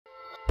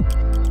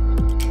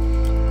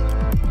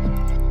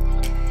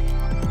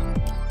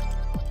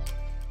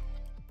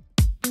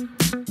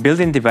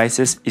Building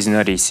devices is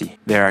not easy.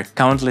 There are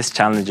countless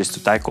challenges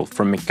to tackle,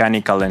 from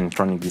mechanical and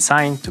electronic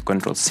design to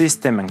control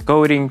system and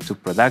coding to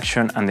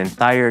production and the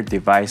entire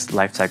device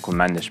lifecycle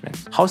management.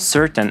 How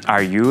certain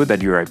are you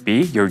that your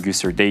IP, your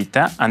user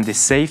data, and the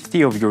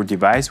safety of your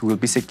device will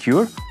be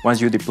secure once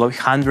you deploy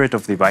hundreds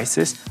of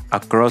devices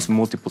across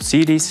multiple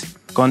cities,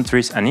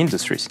 countries, and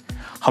industries?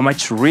 How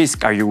much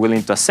risk are you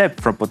willing to accept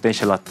from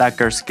potential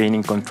attackers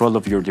gaining control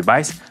of your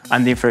device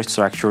and the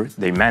infrastructure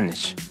they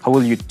manage? How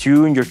will you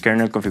tune your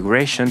kernel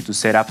configuration to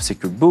set up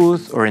secure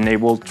boot or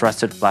enable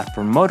trusted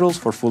platform models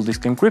for full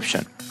disk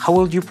encryption? How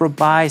will you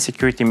provide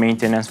security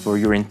maintenance for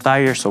your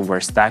entire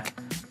software stack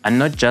and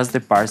not just the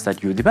parts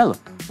that you develop?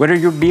 Whether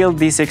you build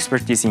this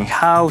expertise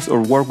in-house or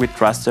work with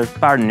trusted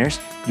partners,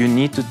 you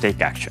need to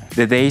take action.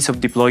 The days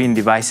of deploying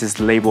devices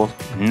labeled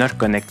 "not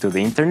connect to the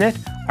internet"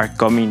 are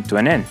coming to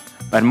an end.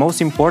 But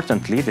most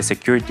importantly, the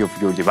security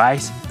of your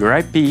device, your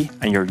IP,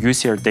 and your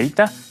user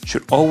data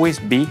should always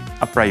be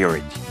a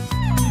priority.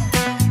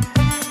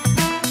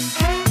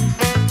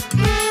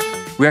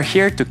 We are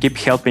here to keep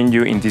helping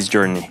you in this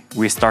journey.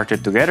 We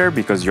started together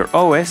because your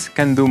OS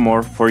can do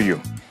more for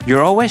you.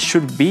 Your OS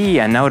should be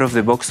an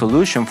out-of-the-box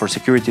solution for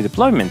security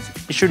deployment.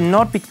 It should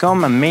not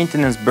become a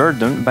maintenance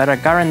burden, but a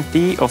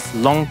guarantee of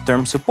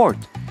long-term support.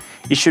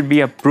 It should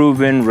be a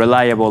proven,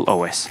 reliable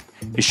OS.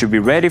 It should be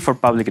ready for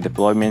public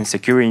deployment,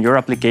 securing your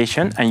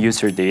application and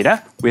user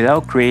data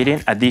without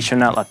creating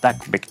additional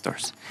attack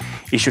vectors.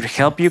 It should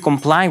help you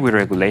comply with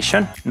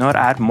regulation, not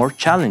add more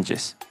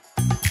challenges.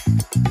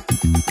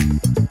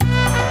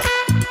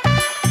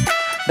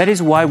 That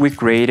is why we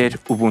created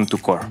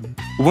Ubuntu Core.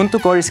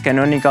 Ubuntu Core is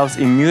Canonical's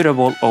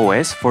immutable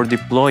OS for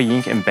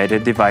deploying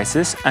embedded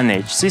devices and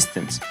edge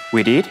systems.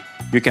 With it,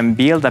 you can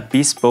build a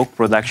bespoke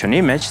production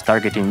image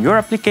targeting your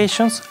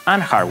applications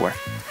and hardware.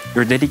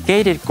 Your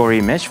dedicated core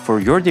image for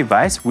your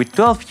device with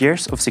 12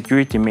 years of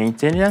security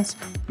maintenance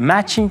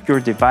matching your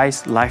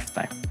device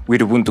lifetime.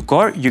 With Ubuntu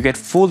Core, you get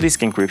full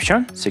disk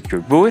encryption,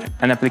 secure boot,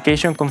 and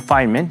application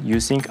confinement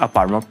using a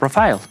Parma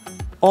profile,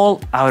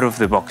 all out of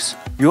the box.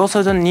 You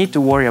also don't need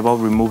to worry about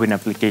removing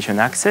application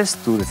access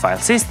to the file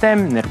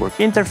system, network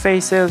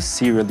interfaces,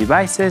 serial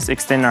devices,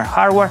 external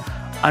hardware,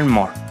 and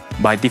more.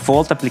 By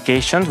default,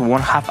 applications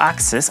won't have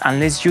access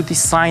unless you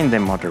design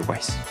them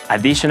otherwise.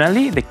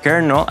 Additionally, the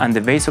kernel and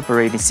the base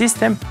operating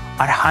system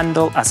are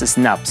handled as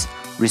snaps,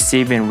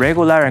 receiving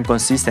regular and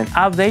consistent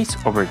updates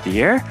over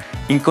the air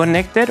in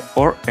connected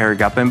or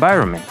air-gapped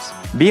environments.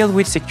 Build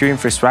with secure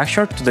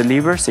infrastructure to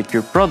deliver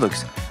secure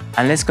products,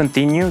 and let's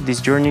continue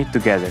this journey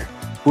together,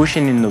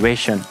 pushing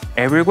innovation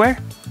everywhere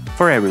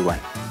for everyone.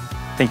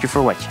 Thank you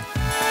for watching.